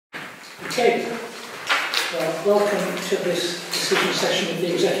Okay, welcome to this decision session of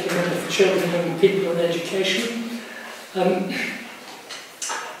the Executive Member for Children, Young People and Education. I'm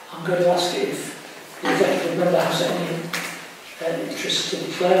going to ask if the Executive Member has any interest to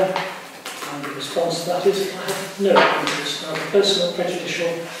declare, and the response to that is, I have no interest, neither personal,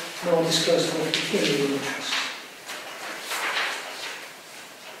 prejudicial, nor disclosable pecuniary interest.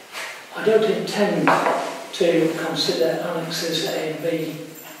 I don't intend to consider annexes A and B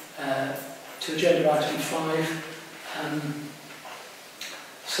to agenda item 5.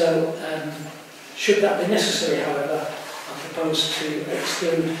 Should that be necessary, however, I propose to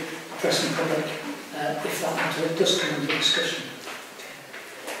exclude the press and public if that matter does come into discussion.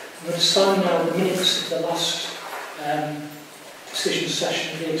 I'm going to sign now the minutes of the last decision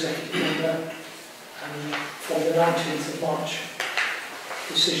session of the Executive Member from the 19th of March.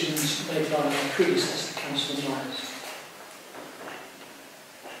 Decisions made by my predecessor, Councillor Myers.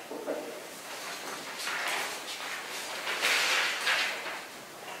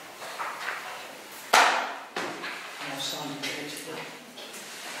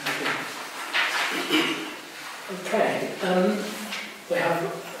 Okay, we have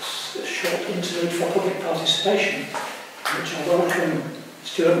a short interlude for public participation, which I welcome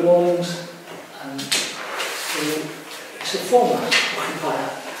Stuart Wallings, who is a former occupier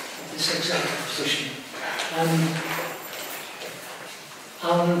of this executive position.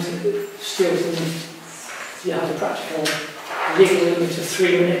 And Stuart, you have a practical legal limit of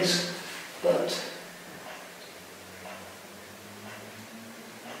 3 minutes, but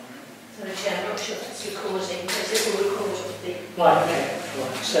Chair, I'm not sure if it's recording, because it will record the... Right, okay.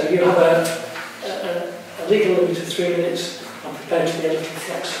 Right. So you have a legal limit of 3 minutes. I'm prepared to be a little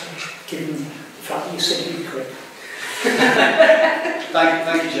flexible, given the fact that you said you'd be quick.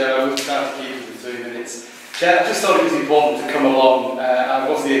 Thank you, Chair. I will try to keep it to 3 minutes. Chair, I just thought it was important to come along. I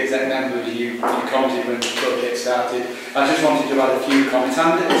was the exec member, as you commented when the project started. I just wanted to add a few comments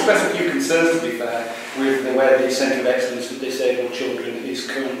and express a few concerns, to be fair, with the way the Centre of Excellence for Disabled Children is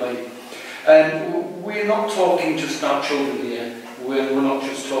currently. We're not talking just about children here. We're not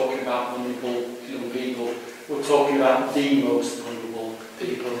just talking about vulnerable young people. We're talking about the most vulnerable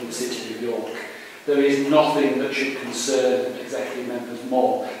people in the City of York. There is nothing that should concern executive members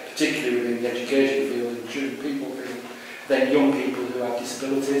more, particularly within the education field and children people field, than young people who have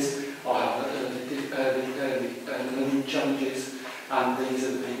disabilities or have early learning challenges, and these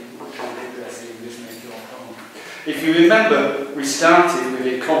are the people we're trying to address in this Make York Home. If you remember, we started with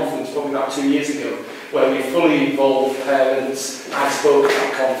a conference probably about 2 years ago, where we fully involved parents. I spoke at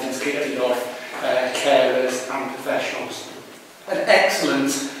that conference, kicked it off, carers and professionals. An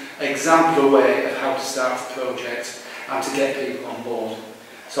excellent exemplar way of how to start a project and to get people on board.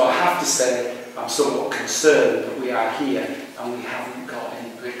 So I have to say, I'm somewhat concerned that we are here and we haven't got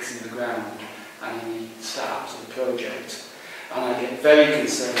any bricks in the ground and any start to the project. And I get very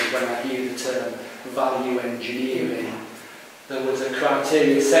concerned when I hear the term value engineering. There was a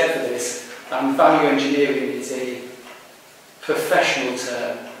criteria set for this, and value engineering is a professional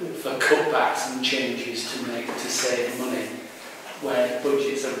term for cutbacks and changes to make to save money where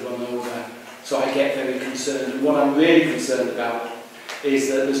budgets have run over. So I get very concerned, and what I'm really concerned about is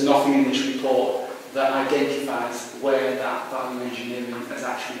that there's nothing in this report that identifies where that value engineering has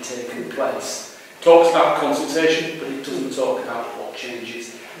actually taken place. It talks about consultation, but it doesn't talk about what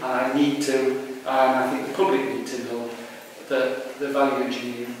changes. And I need to, and I think the public need to know that the value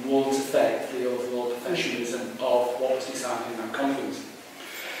engineering won't affect the overall professionalism of what was decided in that conference.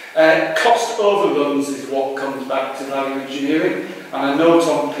 Cost overruns is what comes back to value engineering, and I note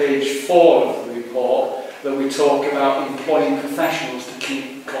on page 4 of the report that we talk about employing professionals to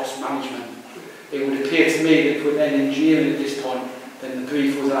keep cost management. It would appear to me that if we're then engineering at this point, then the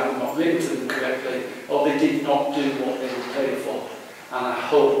brief was either not written to them correctly or they did not do what they were paid for. And I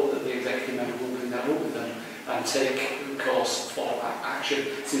hope that the executive member will bring that up with them and take the course for that action,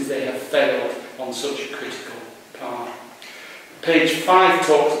 since they have failed on such a critical part. Page 5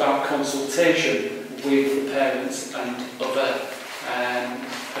 talks about consultation with the parents and other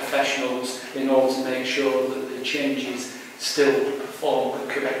professionals in order to make sure that the changes still perform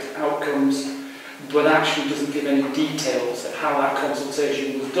the correct outcomes, but actually doesn't give any details of how that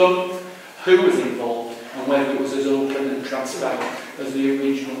consultation was done, who was involved, and whether it was as open and transparent as the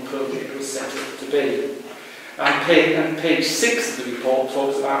original project was set up to be. And page 6 of the report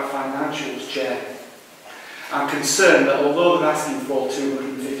talks about financials, Chair. I'm concerned that although they're asking for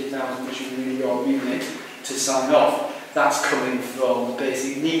 250,000, which is really your unit, to sign off, that's coming from the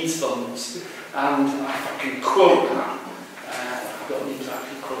basic needs funds. And I can quote that, I don't need to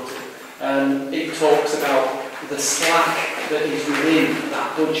actually quote it. It talks about the slack that is within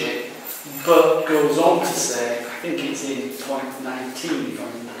that budget but goes on to say, I think it's in point 19 if I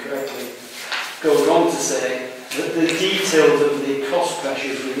remember correctly, goes on to say that the details of the cost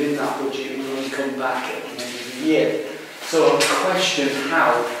pressures within that budget will only come back at the end of the year. So I question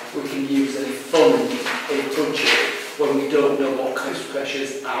how we can use a fund, a budget, when we don't know what cost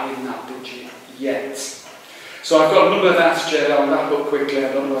pressures are in that budget yet. So I've got a number of answers, Chair. I'll wrap up quickly.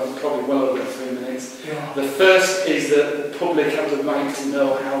 I don't know, I'm probably well over 3 minutes. Yeah. The first is that the public have the right to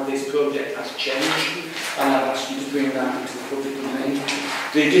know how this project has changed, and I've asked you to bring that into the public domain.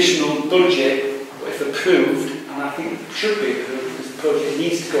 The additional budget, if approved, and I think it should be approved because the project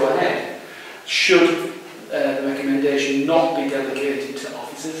needs to go ahead, should the recommendation not be delegated to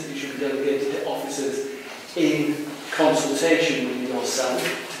officers. It should be delegated to officers in consultation with yourself to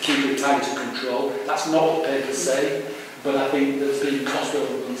keep it tight to control. That's not what the papers say, but I think there's been cost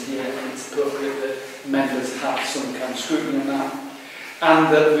overruns here and it's appropriate that members have some kind of scrutiny on that, and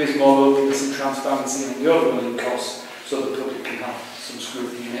that there is more openness and transparency on the overrunning costs so the public can have some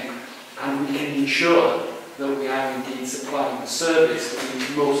scrutiny in it, and we can ensure that we are indeed supplying the service to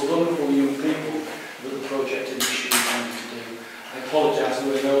the most vulnerable young people that the project initially intended to do. I apologise, I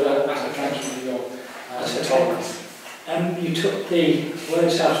know that I thank you for your comments. You took the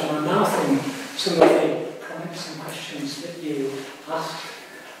words out of my mouth in some of the comments and questions that you asked,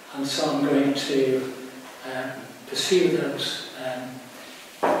 and so I'm going to pursue those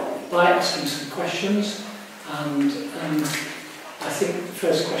by asking some questions. And I think the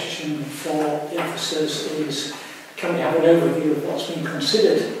first question for the officers is, can we have an overview of what's been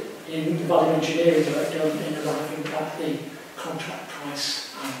considered in the value engineering work done in arriving at the contract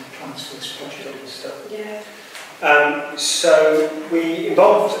price and the plans for this project and stuff? Yeah. So we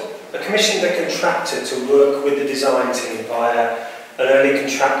commissioned a contractor to work with the design team via an early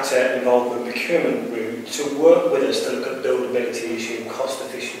contractor involvement procurement route to work with us to look at buildability issue and cost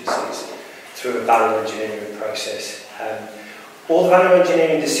efficiencies through a value engineering process. All the value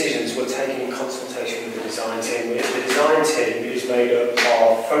engineering decisions were taken in consultation with the design team. The design team is made up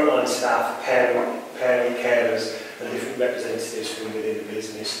of frontline staff, parent carers and different representatives from within the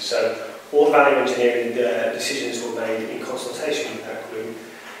business. So all the value engineering decisions were made in consultation with that group.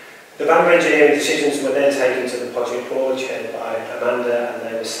 The value engineering decisions were then taken to the project board, chaired by Amanda, and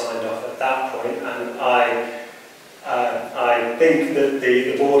they were signed off at that point. And I think that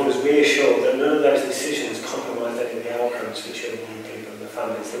the board was reassured that none of those decisions compromised any of the outcomes for children and people and the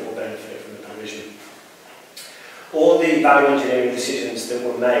families that will benefit from the provision. All the value engineering decisions that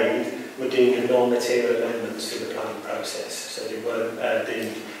were made were deemed non-material amendments to the planning process, so they weren't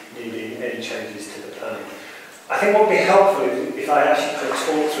deemed needing any changes to the planning. I think what would be helpful if I actually could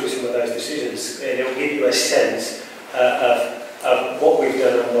talk through some of those decisions, and it will give you a sense of what we've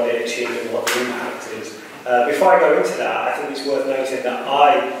done and what it achieved and what the impact is. Before I go into that, I think it's worth noting that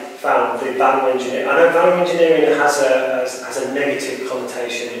I found the value engineering, I know value engineering has a negative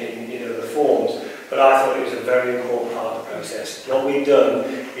connotation in other forms, but I thought it was a very important part of the process. What we've done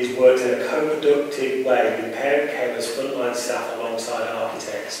is worked in a co-productive way with parent carers, frontline staff alongside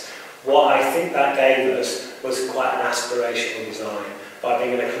architects. What I think that gave us was quite an aspirational design. By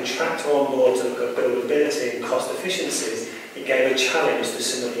bringing a contractor on board to look at buildability and cost efficiencies, it gave a challenge to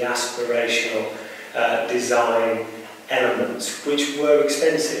some of the aspirational design elements, which were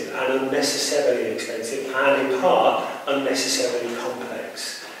expensive and unnecessarily expensive, and in part unnecessarily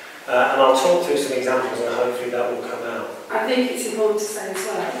complex. And I'll talk through some examples and hopefully that will come out. I think it's important to say as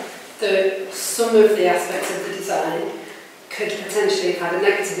well that some of the aspects of the design could potentially have had a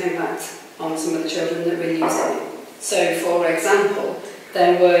negative impact on some of the children that we're using. So, for example,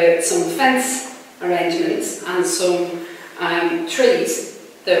 there were some fence arrangements and some trees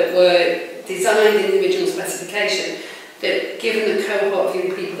that were designed in the original specification that, given the cohort of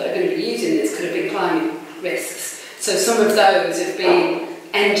young people that are going to be using this, could have been climbing risks. So some of those have been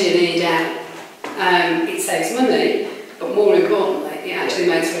engineered out. It saves money, but more importantly, it actually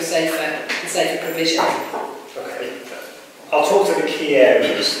makes for a safer provision. Okay. I'll talk to the key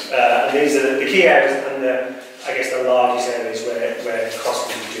areas. And these are the key areas and I guess the largest areas where cost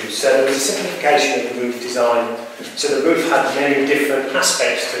was reduced. So there was a simplification of the roof design. So the roof had many different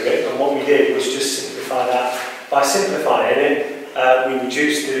aspects to it, and what we did was just simplify that. By simplifying it, we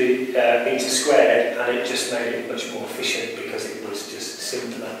reduced the metre squared, and it just made it much more efficient because it was just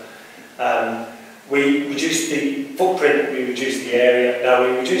simpler. We reduced the footprint, we reduced the area. Now,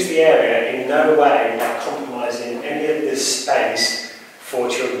 we reduced the area in no way by compromising any of the space for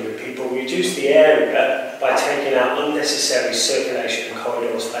children and people. We reduced the area by taking out unnecessary circulation and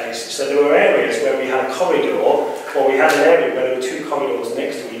corridor space. So there were areas where we had a corridor, or we had an area where there were two corridors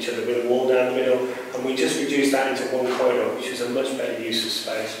next to each other with a wall down the middle, and we just reduced that into one corridor, which was a much better use of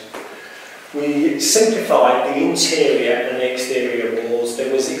space. We simplified the interior and the exterior walls.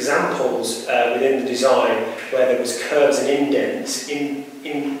 There was examples within the design where there was curves and indents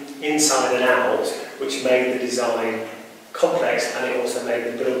inside and out, which made the design complex, and it also made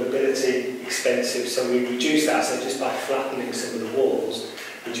the buildability expensive. So we reduced that, so just by flattening some of the walls,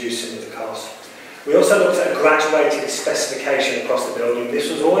 reduced some of the cost. We also looked at a graduated specification across the building. This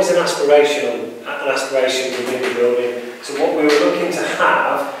was always an aspiration within the building. So what we were looking to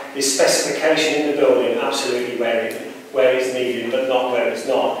have is specification in the building absolutely where it's needed, but not where it's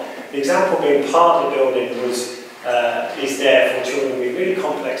not. The example being part of the building is there for children with really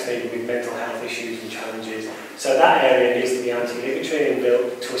complex needs, with mental health issues and challenges. So that area needs to be anti-ligatory and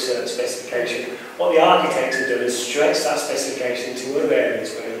built to a certain specification. What the architects have done is stretch that specification to other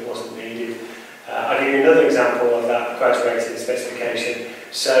areas where it wasn't needed. I'll give you another example of that graduated specification.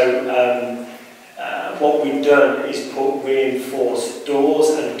 So what we've done is put reinforced doors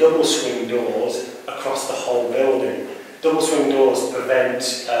and double swing doors across the whole building. Double swing doors prevent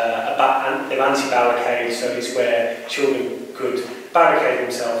they're anti-barricade, so it's where children could barricade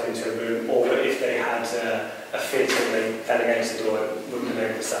themselves into a room, or if they had a fit and they fell against the door, it wouldn't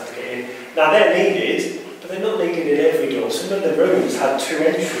enable the staff to get in. Now they're needed, but they're not needed in every door. Some of the rooms had 2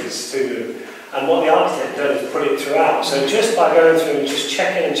 entries to them. And what the architect done is put it throughout. So just by going through and just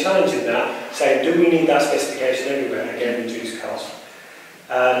checking and challenging that, saying, do we need that specification everywhere? Again, reduce cost.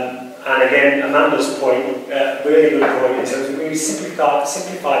 And again, Amanda's point, really good point in terms of we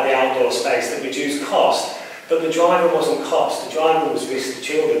simplified the outdoor space that reduced cost, but the driver wasn't cost. The driver was risk to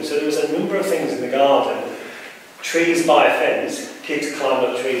children. So there was a number of things in the garden. Trees by a fence, kids climb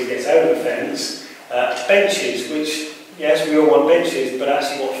up trees, get over the fence. Benches, which yes, we all want benches, but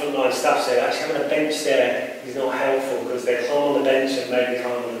actually what frontline staff said, actually having a bench there is not helpful because they climb on the bench and maybe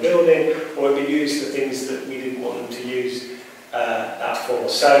climb on the building, or it'd be used for things that we didn't want them to use that for.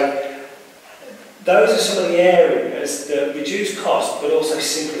 So those are some of the areas that reduce cost, but also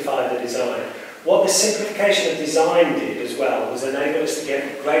simplify the design. What the simplification of design did as well was enable us to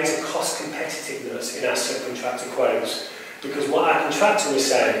get greater cost competitiveness in our subcontractor quotes, because what our contractor was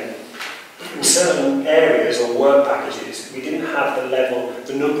saying, in certain areas or work packages, we didn't have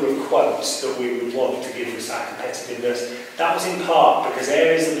the number of quotes that we would want to give us our competitiveness. That was in part because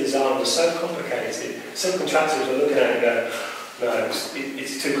areas of the design were so complicated, subcontractors were looking at it and going, no,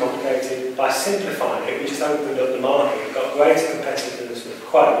 it's too complicated. By simplifying it, we just opened up the market, we got greater competitiveness with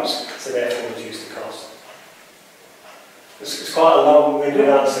quotes, so therefore reduced the cost. It's quite a long-winded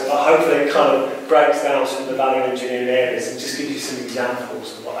answer, but hopefully it kind of breaks down some of the value engineering areas and just gives you some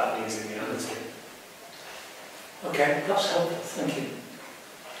examples of what that means in reality. Okay, that's helpful, thank you.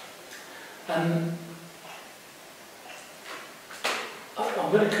 I'm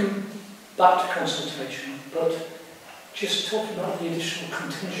going to come back to consultation, but just talking about the additional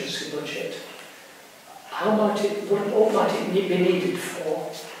contingency budget, what might it be needed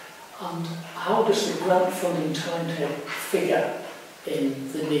for, and how does the grant funding timetable figure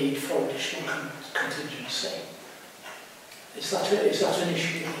in the need for additional contingency? Is that an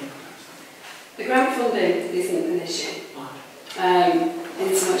issue? The grant funding isn't an issue. Right.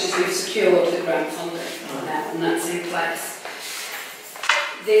 In so much as we've secured the grant funding now, and that's in place.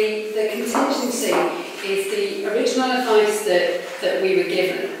 The contingency is the original advice that we were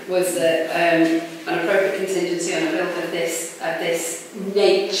given was that an appropriate contingency on a build of this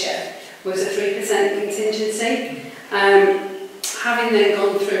nature was a 3% contingency. Having then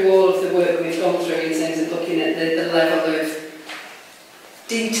gone through all of the work we've gone through in terms of looking at the level of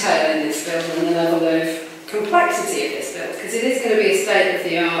detail in this build and the level of complexity of this build, because it is going to be a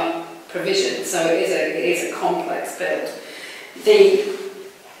state-of-the-art provision, so it is a complex build. The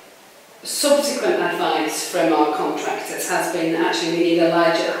subsequent advice from our contractors has been that actually we need a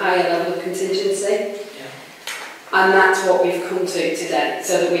higher level of contingency, and that's what we've come to today,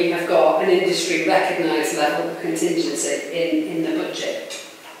 so that we have got an industry recognised level of contingency in the budget.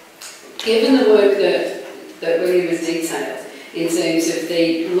 Given the work that William has detailed in terms of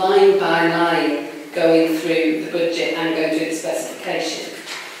the line by line going through the budget and going through the specification,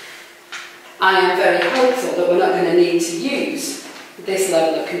 I am very hopeful that we're not going to need to use this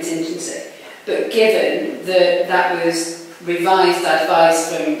level of contingency. But given that that was revised advice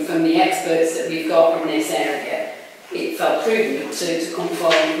from the experts that we've got in this area, it felt prudent to come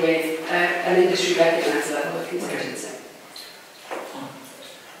forward with an industry recognised level of contingency.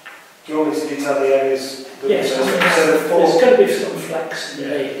 Do you want me to detail the areas? Yes, there's going to be some flex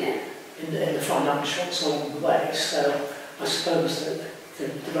in the financials along the way, so I suppose that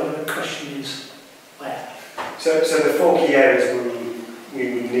the relevant question is where? So the 4 key areas we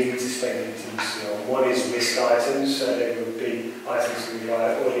would need to spend contingency on. One is risk items, so they would be items that we've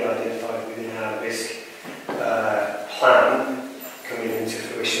already identified within at-risk plan coming into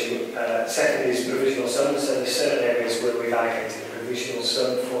fruition. Second is provisional sums, so there's certain areas where we've allocated a provisional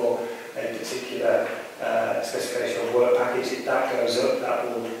sum for a particular specification of work package. If that goes up, that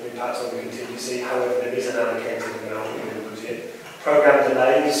will impact on the contingency. However, there is an allocated amount within the budget. Programme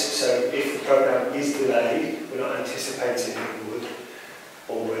delays, so if the programme is delayed, we're not anticipating it would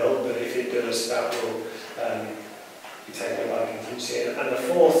or will, but if it does, that will be taken by contingency. And the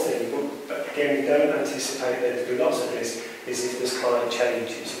fourth thing, but again, we don't anticipate there to be lots of this, is if there's client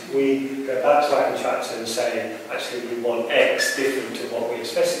changes. If we go back to our contractor and say, actually we want X different to what we have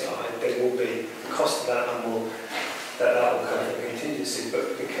specified, there will be a cost of that and that will cover the contingency.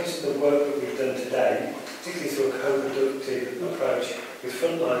 But because of the work that we've done today, particularly through a co-productive approach with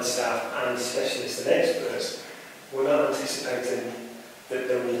frontline staff and specialists and experts, we're not anticipating that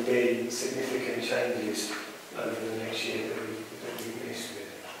there will be significant changes over the next year that we miss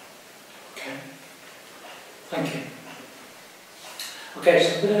with. Okay. Thank you. Okay,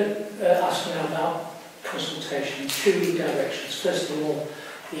 so I'm going to ask now about consultation in two directions. First of all,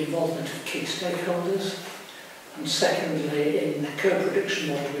 the involvement of key stakeholders, and secondly, in the co-production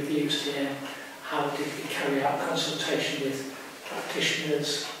model we've used here, how did we carry out consultation with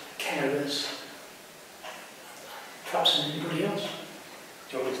practitioners, carers, perhaps anybody else?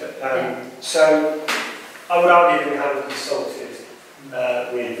 Do you want me to? So, I would argue that we haven't consulted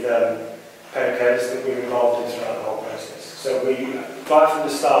with parent carers that we're involved in throughout the whole process. So we, right from the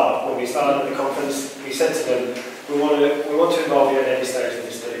start, when we started the conference, we said to them, we want to involve you at every stage of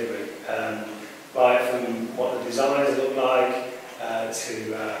this delivery. Right from what the designs look like, to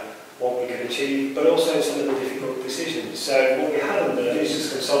what we can achieve, but also some of the difficult decisions. So what we haven't done is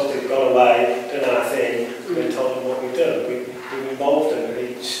just consulted, gone away, done our thing, we've been told them what we've done. We've involved them at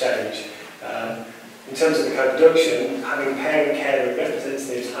each stage. In terms of the co-production, having parent carer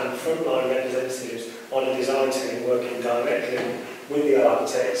representatives and frontline representatives on a design team working directly with the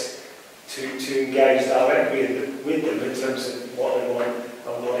architects to engage directly with them in terms of what they want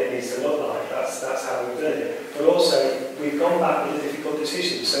and what it needs to look like. That's how we've done it. But also, we've gone back with a difficult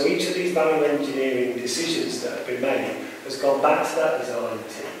decision. So each of these value engineering decisions that have been made has gone back to that design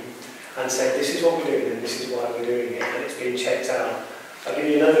team and said, this is what we're doing and this is why we're doing it, and it's been checked out. I'll give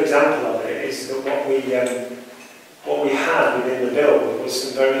you another example of it, is that what we had within the build was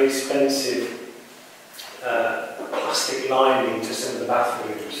some very expensive plastic lining to some of the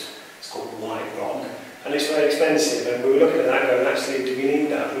bathrooms. It's called white rock. And it's very expensive, and we were looking at that going, actually, do we need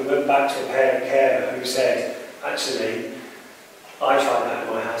that? We went back to a parent carer who said, actually, I tried that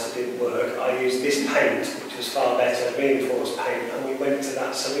in my house, it didn't work. I used this paint, which was far better, reinforced paint, and we went to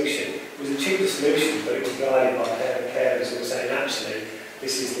that solution. It was a cheaper solution, but it was guided by parent carers who were saying, actually,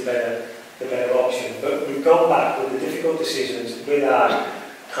 this is the better option. But we've gone back with the difficult decisions with our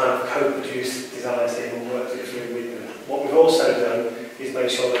kind of co-produced design team and worked it through with them. What we've also done is make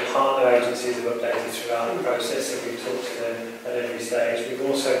sure that partner agencies have updated throughout the process, and we've talked to them at every stage. We've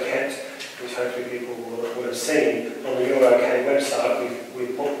also kept, which hopefully people will have seen, on the You're OK website,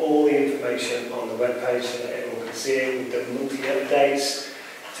 we've put all the information on the webpage so that everyone can see it. We've done monthly updates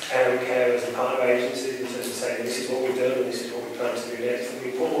to parent carers and partner agencies in terms of saying this is what we've done and this is what we plan to do next. And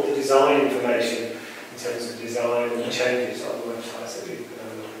we put all the design information in terms of design and changes on the website so people can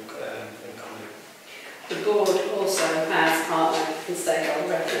have a look and comment. The board also has partner and stakeholder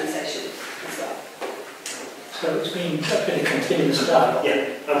representation as well. So it's been a continuous dialogue. Yeah,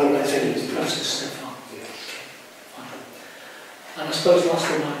 and we'll continue to process so far. Yeah. And I suppose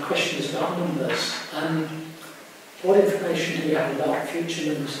lastly my question is about numbers. What information do you have about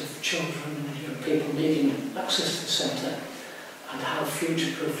future numbers of children and people needing access to the centre, and how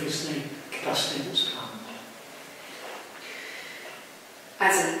future-proof is the capacity that's planned?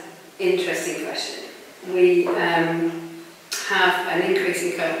 That's an interesting question. We have an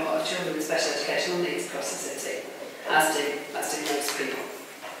increasing cohort of children with special educational needs across the city, as do most people.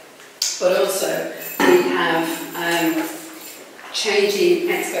 But also, we have changing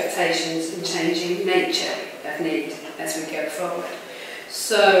expectations and changing nature of need as we go forward.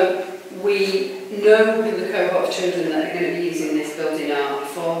 So we know who the cohort of children that are going to be using this building are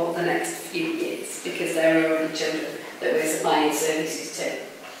for the next few years, because there are already children that we're supplying services to.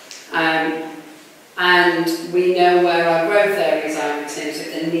 And we know where our growth areas are in terms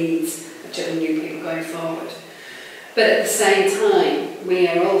of the needs of children and young people going forward. But at the same time, we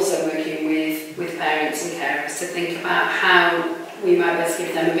are also working with parents and carers to think about how we might best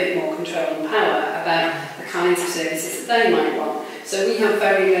give them a bit more control and power about the kinds of services that they might want. So we have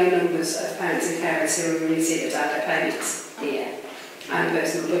very low numbers of parents and carers who are in receipt of direct payments here and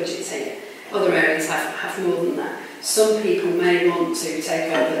personal budgets here. Other areas have more than that. Some people may want to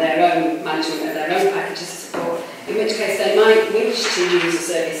take over their own management of their own packages of support, in which case they might wish to use a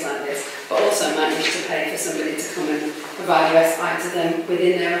service like this, but also might wish to pay for somebody to come and provide a respite to them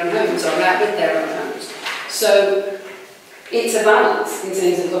within their own homes or out with their own homes. So it's a balance in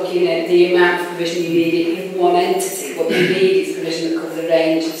terms of looking at the amount of provision you need in one entity. What you need is provision that covers a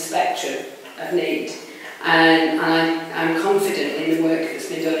range of spectrum of need. And I'm confident in the work that's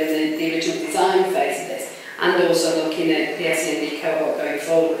been done in the original design phase of this, and also looking at the SEND cohort going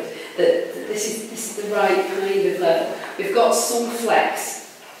forward, that this is the right kind of level. We've got some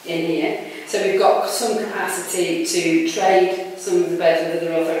flex in here, so we've got some capacity to trade some of the beds with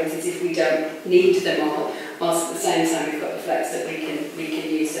other authorities if we don't need them all, whilst at the same time we've got the flex that we can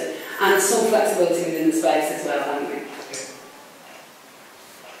use them, and some flexibility within the space as well, haven't we?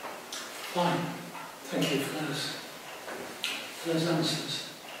 Fine. Thank you for those answers.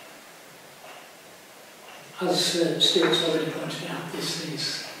 As Stuart's already pointed out, this is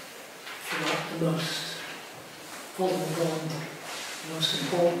the most vulnerable and the most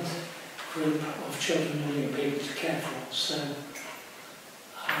important group of children and young people to care for. So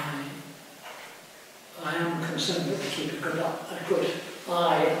I am concerned that we keep a good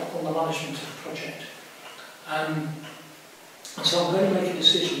eye on the management of the project. And so I'm going to make a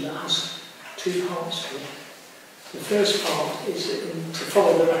decision that has two parts to it. The first part is to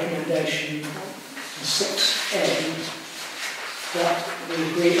follow the recommendation in 6A that we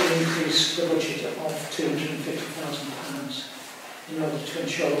agree to increase the budget of £250,000 in order to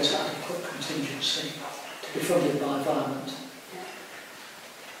ensure there's adequate contingency to be funded by environment.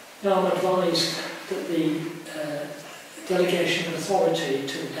 Now I'm advised that the delegation of authority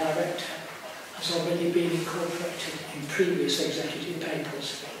to the director has already been incorporated in previous executive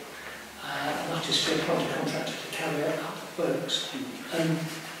papers. And that is to appoint a contractor to carry out that works.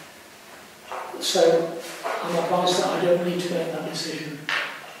 So I'm advised that I don't need to make that decision.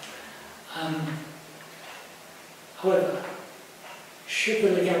 However, should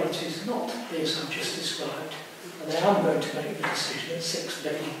the legalities not be as I've just described, then I am going to make the decision at 6B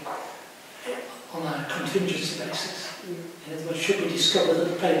on a contingency basis. In other words, should we discover that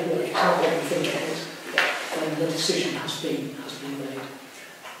the paperwork is not what we think it is, then the decision has been made.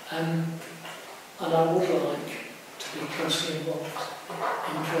 And I would like to be closely involved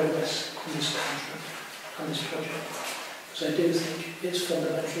in progress in this contract and this project, because I do think it's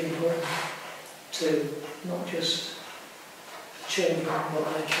fundamentally important to not just children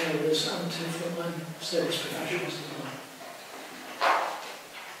but their carers and to frontline service professionals as well.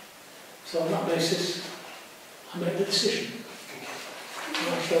 So on that basis, I make the decision. And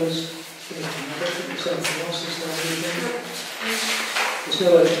I close the meeting. I don't think there's anything else that's now on the agenda. There's no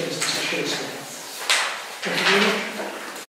urgent business, I should say. Thank you very much.